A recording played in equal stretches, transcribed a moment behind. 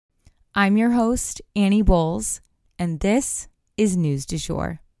I'm your host, Annie Bowles, and this is News du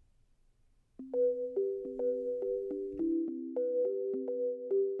Jour.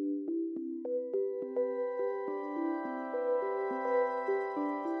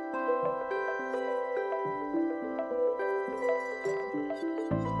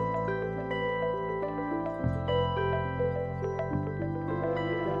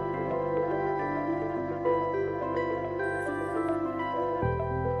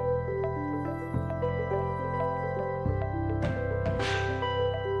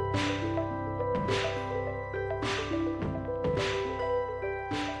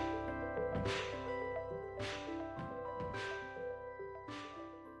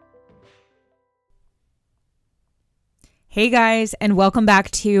 Hey guys, and welcome back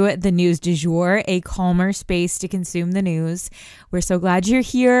to the News du Jour, a calmer space to consume the news. We're so glad you're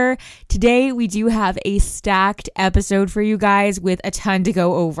here. Today, we do have a stacked episode for you guys with a ton to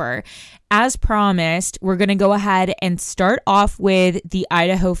go over. As promised, we're going to go ahead and start off with the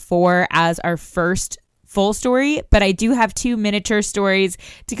Idaho 4 as our first full story, but I do have two miniature stories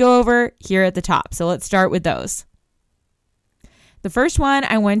to go over here at the top. So let's start with those. The first one,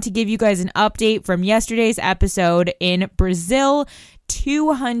 I want to give you guys an update from yesterday's episode. In Brazil,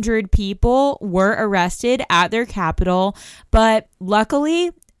 200 people were arrested at their capital, but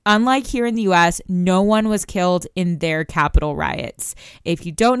luckily, unlike here in the US, no one was killed in their capital riots. If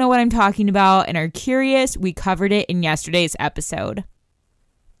you don't know what I'm talking about and are curious, we covered it in yesterday's episode.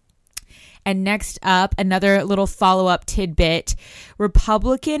 And next up, another little follow-up tidbit.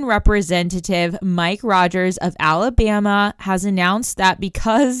 Republican Representative Mike Rogers of Alabama has announced that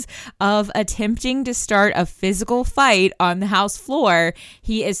because of attempting to start a physical fight on the House floor,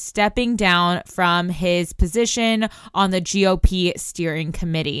 he is stepping down from his position on the GOP steering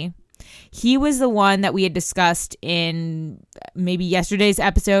committee. He was the one that we had discussed in maybe yesterday's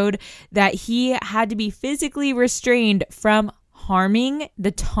episode, that he had to be physically restrained from harming the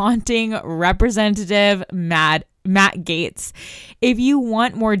taunting Representative Matt Gaetz. If you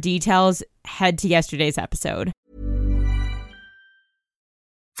want more details, head to yesterday's episode.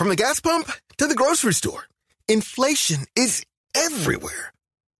 From the gas pump to the grocery store, inflation is everywhere.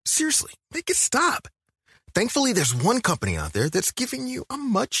 Seriously, make it stop. Thankfully, there's one company out there that's giving you a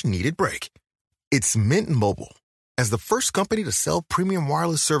much-needed break. It's Mint Mobile. As the first company to sell premium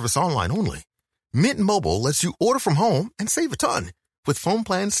wireless service online only, Mint Mobile lets you order from home and save a ton with phone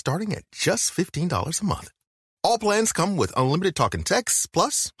plans starting at just $15 a month. All plans come with unlimited talk and text,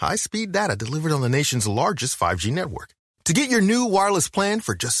 plus high-speed data delivered on the nation's largest 5G network. To get your new wireless plan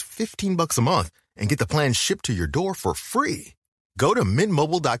for just $15 a month and get the plan shipped to your door for free, go to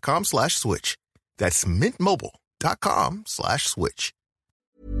mintmobile.com/switch. That's mintmobile.com/switch.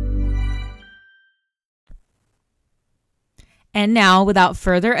 And now, without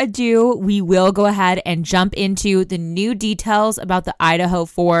further ado, we will go ahead and jump into the new details about the Idaho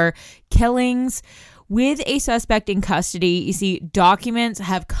 4 killings. With a suspect in custody, you see, documents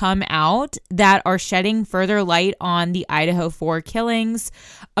have come out that are shedding further light on the Idaho 4 killings.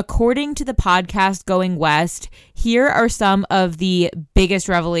 According to the podcast Going West, here are some of the biggest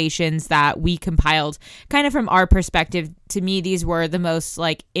revelations that we compiled, kind of from our perspective. To me, these were the most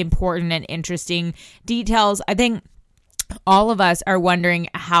important and interesting details. I think all of us are wondering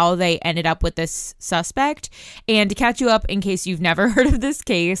how they ended up with this suspect. And to catch you up, in case you've never heard of this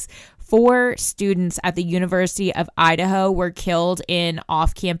case, 4 students at the University of Idaho were killed in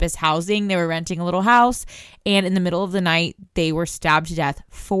off-campus housing. They were renting a little house, and in the middle of the night, they were stabbed to death.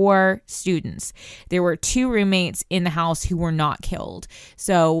 4 students. There were 2 roommates in the house who were not killed.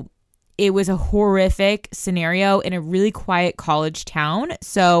 So it was a horrific scenario in a really quiet college town.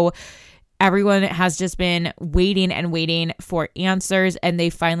 So everyone has just been waiting and waiting for answers, and they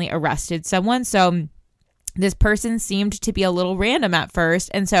finally arrested someone. So this person seemed to be a little random at first.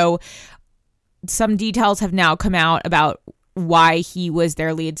 And so some details have now come out about why he was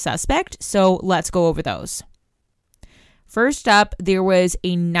their lead suspect. So let's go over those. First up, there was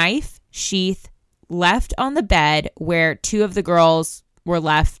a knife sheath left on the bed where 2 of the girls were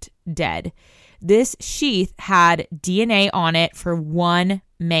left dead. This sheath had DNA on it for 1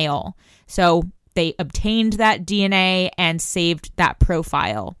 male. So they obtained that DNA and saved that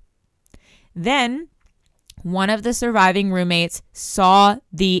profile. Then one of the surviving roommates saw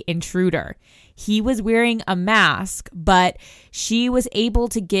the intruder. He was wearing a mask, but she was able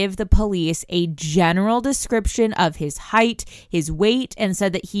to give the police a general description of his height, his weight, and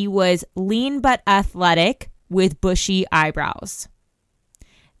said that he was lean but athletic with bushy eyebrows.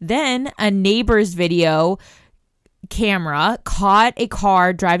 Then a neighbor's video camera caught a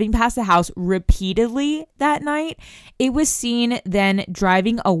car driving past the house repeatedly that night. It was seen then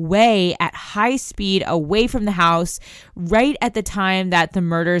driving away at high speed away from the house right at the time that the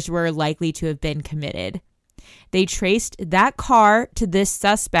murders were likely to have been committed. They traced that car to this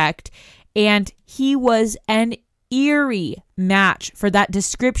suspect, and he was an eerie match for that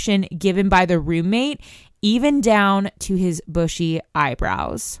description given by the roommate, even down to his bushy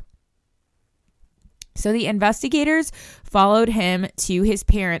eyebrows. So the investigators followed him to his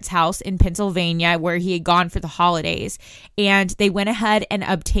parents' house in Pennsylvania, where he had gone for the holidays, and they went ahead and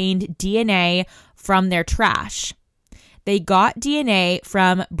obtained DNA from their trash. They got DNA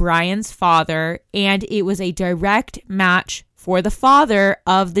from Brian's father, and it was a direct match for the father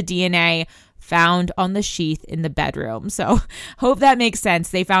of the DNA found on the sheath in the bedroom. So hope that makes sense.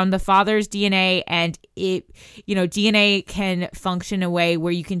 They found the father's DNA, and DNA can function in a way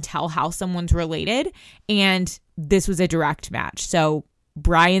where you can tell how someone's related. And this was a direct match. So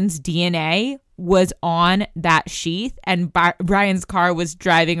Brian's DNA was on that sheath, and Brian's car was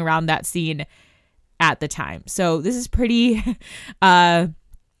driving around that scene at the time. So this is pretty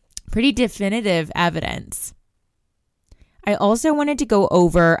definitive evidence. I also wanted to go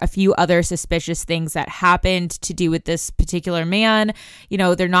over a few other suspicious things that happened to do with this particular man.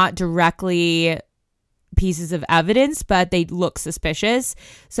 They're not directly pieces of evidence, but they look suspicious.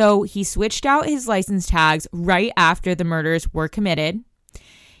 So he switched out his license tags right after the murders were committed.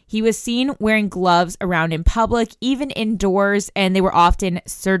 He was seen wearing gloves around in public, even indoors, and they were often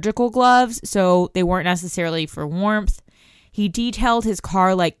surgical gloves, so they weren't necessarily for warmth. He detailed his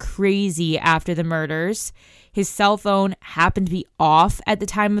car like crazy after the murders. His cell phone happened to be off at the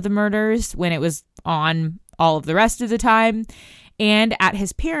time of the murders when it was on all of the rest of the time. And at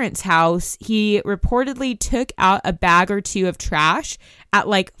his parents' house, he reportedly took out a bag or two of trash at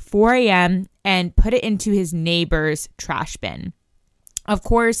like 4 a.m. and put it into his neighbor's trash bin. Of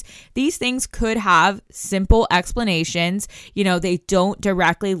course, these things could have simple explanations. They don't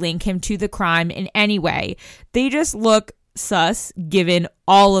directly link him to the crime in any way. They just look sus given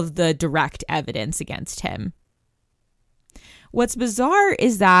all of the direct evidence against him. What's bizarre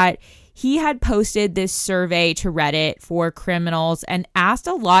is that he had posted this survey to Reddit for criminals and asked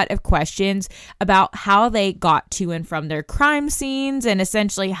a lot of questions about how they got to and from their crime scenes and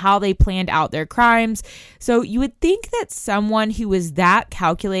essentially how they planned out their crimes. So you would think that someone who was that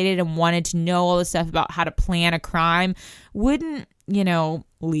calculated and wanted to know all the stuff about how to plan a crime wouldn't,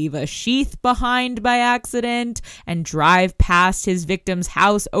 leave a sheath behind by accident and drive past his victim's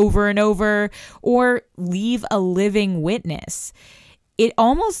house over and over, or leave a living witness. It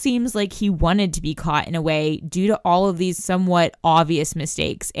almost seems like he wanted to be caught in a way due to all of these somewhat obvious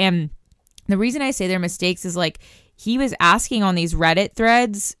mistakes. And the reason I say they're mistakes is like he was asking on these Reddit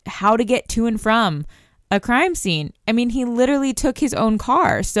threads how to get to and from a crime scene. I mean, he literally took his own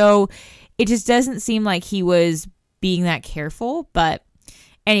car. So it just doesn't seem like he was being that careful. But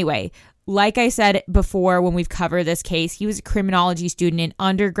anyway, like I said before when we've covered this case, he was a criminology student in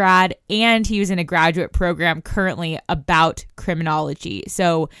undergrad, and he was in a graduate program currently about criminology.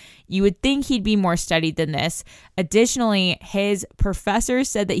 So you would think he'd be more studied than this. Additionally, his professor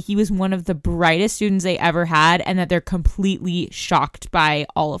said that he was one of the brightest students they ever had, and that they're completely shocked by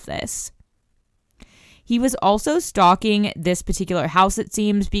all of this. He was also stalking this particular house, it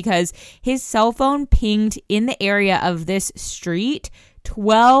seems, because his cell phone pinged in the area of this street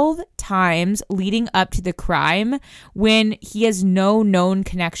 12 times leading up to the crime when he has no known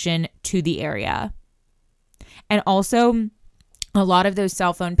connection to the area. And also, a lot of those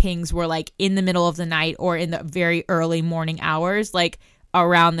cell phone pings were like in the middle of the night or in the very early morning hours, like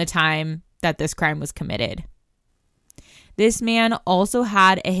around the time that this crime was committed. This man also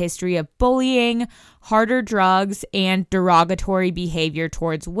had a history of bullying, harder drugs, and derogatory behavior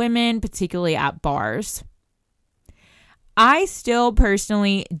towards women, particularly at bars. I still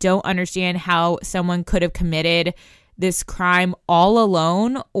personally don't understand how someone could have committed this crime all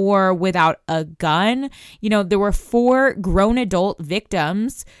alone or without a gun. There were 4 grown adult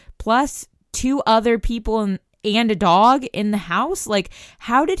victims plus 2 other people and a dog in the house. Like,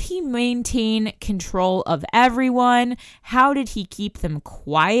 how did he maintain control of everyone? How did he keep them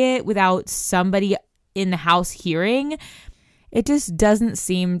quiet without somebody in the house hearing? It just doesn't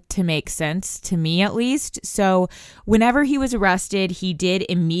seem to make sense to me, at least. So whenever he was arrested, he did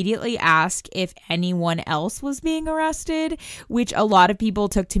immediately ask if anyone else was being arrested, which a lot of people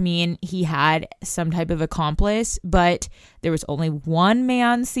took to mean he had some type of accomplice. But there was only one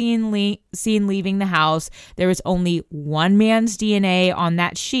man seen leaving the house. There was only one man's DNA on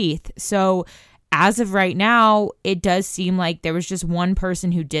that sheath. So as of right now, it does seem like there was just one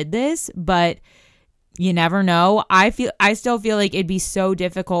person who did this, but you never know. I still feel like it'd be so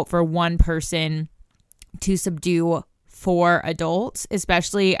difficult for one person to subdue 4 adults,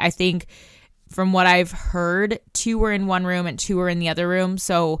 especially I think from what I've heard, 2 were in one room and 2 were in the other room.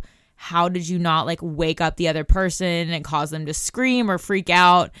 So how did you not like wake up the other person and cause them to scream or freak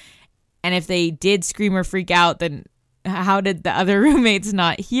out? And if they did scream or freak out, then how did the other roommates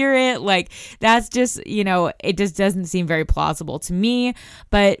not hear it? Like, that's just, it just doesn't seem very plausible to me.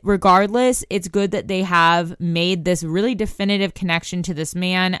 But regardless, it's good that they have made this really definitive connection to this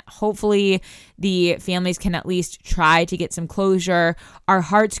man. Hopefully, the families can at least try to get some closure. Our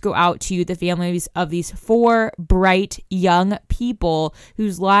hearts go out to the families of these 4 bright young people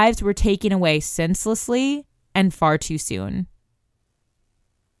whose lives were taken away senselessly and far too soon.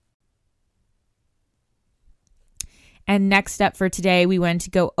 And next up for today, we want to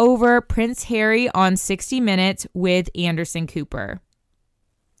go over Prince Harry on 60 Minutes with Anderson Cooper.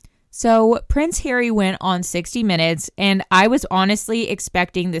 So Prince Harry went on 60 Minutes, and I was honestly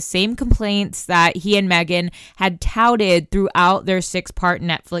expecting the same complaints that he and Meghan had touted throughout their 6-part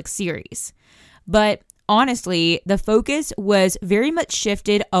Netflix series. But honestly, the focus was very much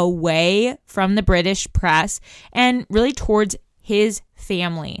shifted away from the British press and really towards his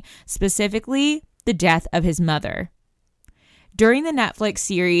family, specifically the death of his mother. During the Netflix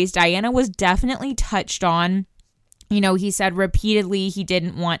series, Diana was definitely touched on. He said repeatedly he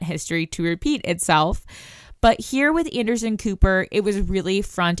didn't want history to repeat itself. But here with Anderson Cooper, it was really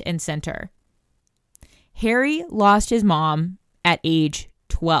front and center. Harry lost his mom at age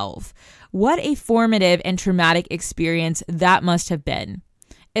 12. What a formative and traumatic experience that must have been,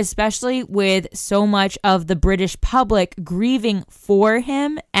 especially with so much of the British public grieving for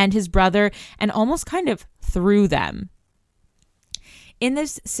him and his brother and almost kind of through them. In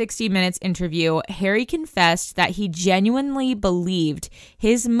this 60 Minutes interview, Harry confessed that he genuinely believed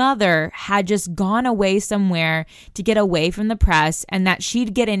his mother had just gone away somewhere to get away from the press and that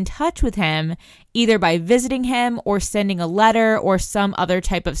she'd get in touch with him either by visiting him or sending a letter or some other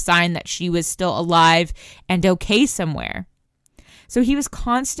type of sign that she was still alive and okay somewhere. So he was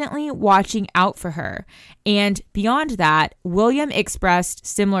constantly watching out for her. And beyond that, William expressed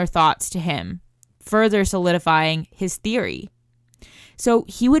similar thoughts to him, further solidifying his theory. So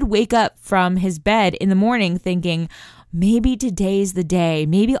he would wake up from his bed in the morning thinking, maybe today's the day.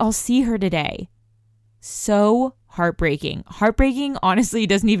 Maybe I'll see her today. So heartbreaking. Heartbreaking honestly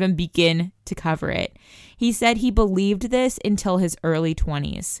doesn't even begin to cover it. He said he believed this until his early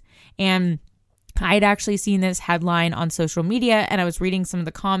 20s. And I'd actually seen this headline on social media and I was reading some of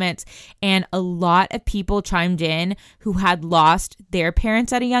the comments, and a lot of people chimed in who had lost their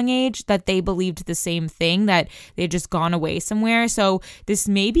parents at a young age that they believed the same thing, that they had just gone away somewhere. So this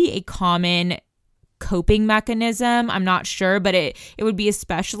may be a common coping mechanism. I'm not sure, but it would be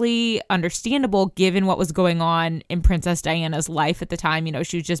especially understandable given what was going on in Princess Diana's life at the time.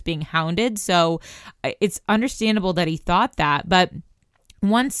 She was just being hounded. So it's understandable that he thought that. But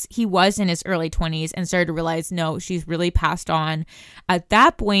once he was in his early 20s and started to realize, no, she's really passed on, at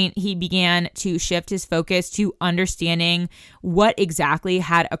that point, he began to shift his focus to understanding what exactly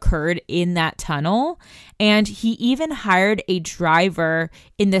had occurred in that tunnel. And he even hired a driver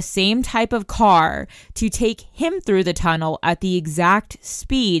in the same type of car to take him through the tunnel at the exact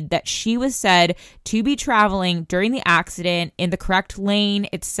speed that she was said to be traveling during the accident, in the correct lane,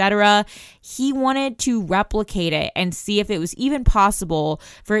 etc. He wanted to replicate it and see if it was even possible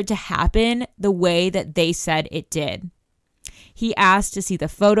for it to happen the way that they said it did. He asked to see the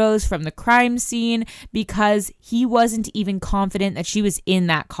photos from the crime scene because he wasn't even confident that she was in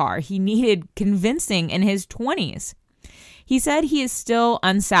that car. He needed convincing in his 20s. He said he is still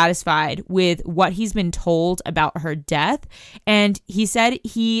unsatisfied with what he's been told about her death, and he said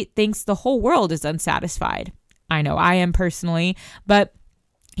he thinks the whole world is unsatisfied. I know I am personally, but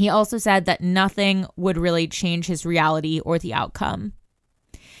he also said that nothing would really change his reality or the outcome.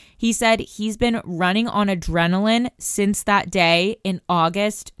 He said he's been running on adrenaline since that day in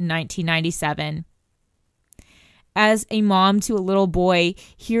August 1997. As a mom to a little boy,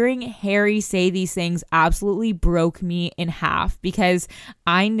 hearing Harry say these things absolutely broke me in half because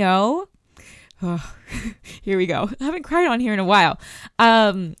I know, here we go. I haven't cried on here in a while.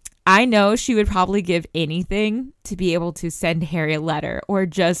 I know she would probably give anything to be able to send Harry a letter or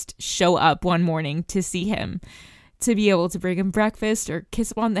just show up one morning to see him, to be able to bring him breakfast or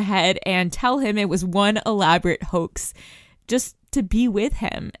kiss him on the head and tell him it was one elaborate hoax just to be with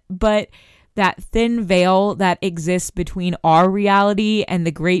him. But that thin veil that exists between our reality and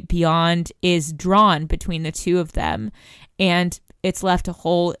the great beyond is drawn between the two of them, and it's left a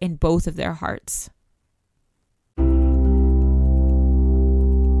hole in both of their hearts.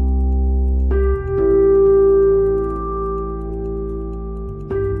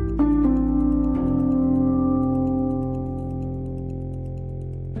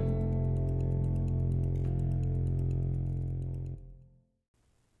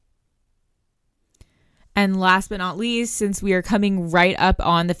 And last but not least, since we are coming right up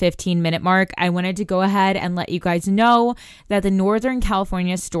on the 15-minute mark, I wanted to go ahead and let you guys know that the Northern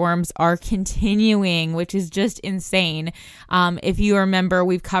California storms are continuing, which is just insane. If you remember,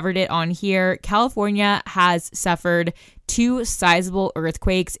 we've covered it on here. California has suffered 2 sizable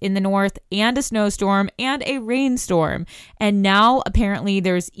earthquakes in the north and a snowstorm and a rainstorm. And now apparently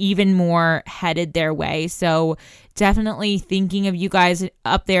there's even more headed their way. So definitely thinking of you guys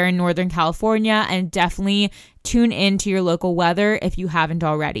up there in Northern California, and definitely tune in to your local weather if you haven't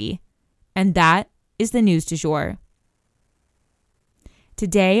already. And that is the news du jour.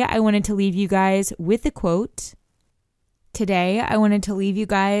 Today, I wanted to leave you guys with a quote.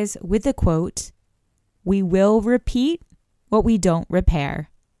 We will repeat what we don't repair.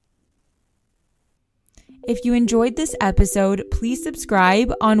 If you enjoyed this episode, please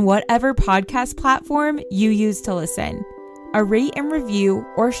subscribe on whatever podcast platform you use to listen. A rate and review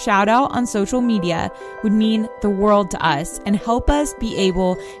or shout out on social media would mean the world to us and help us be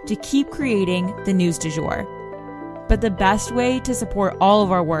able to keep creating the news du jour. But the best way to support all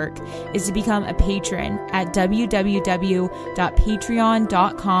of our work is to become a patron at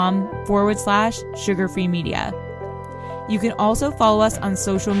www.patreon.com/sugarfreemedia. You can also follow us on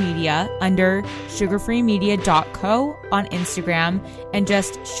social media under sugarfreemedia.co on Instagram and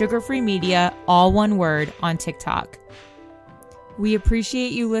just sugarfreemedia, all one word, on TikTok. We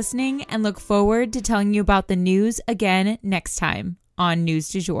appreciate you listening and look forward to telling you about the news again next time on News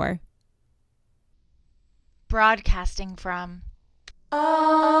du Jour. Broadcasting from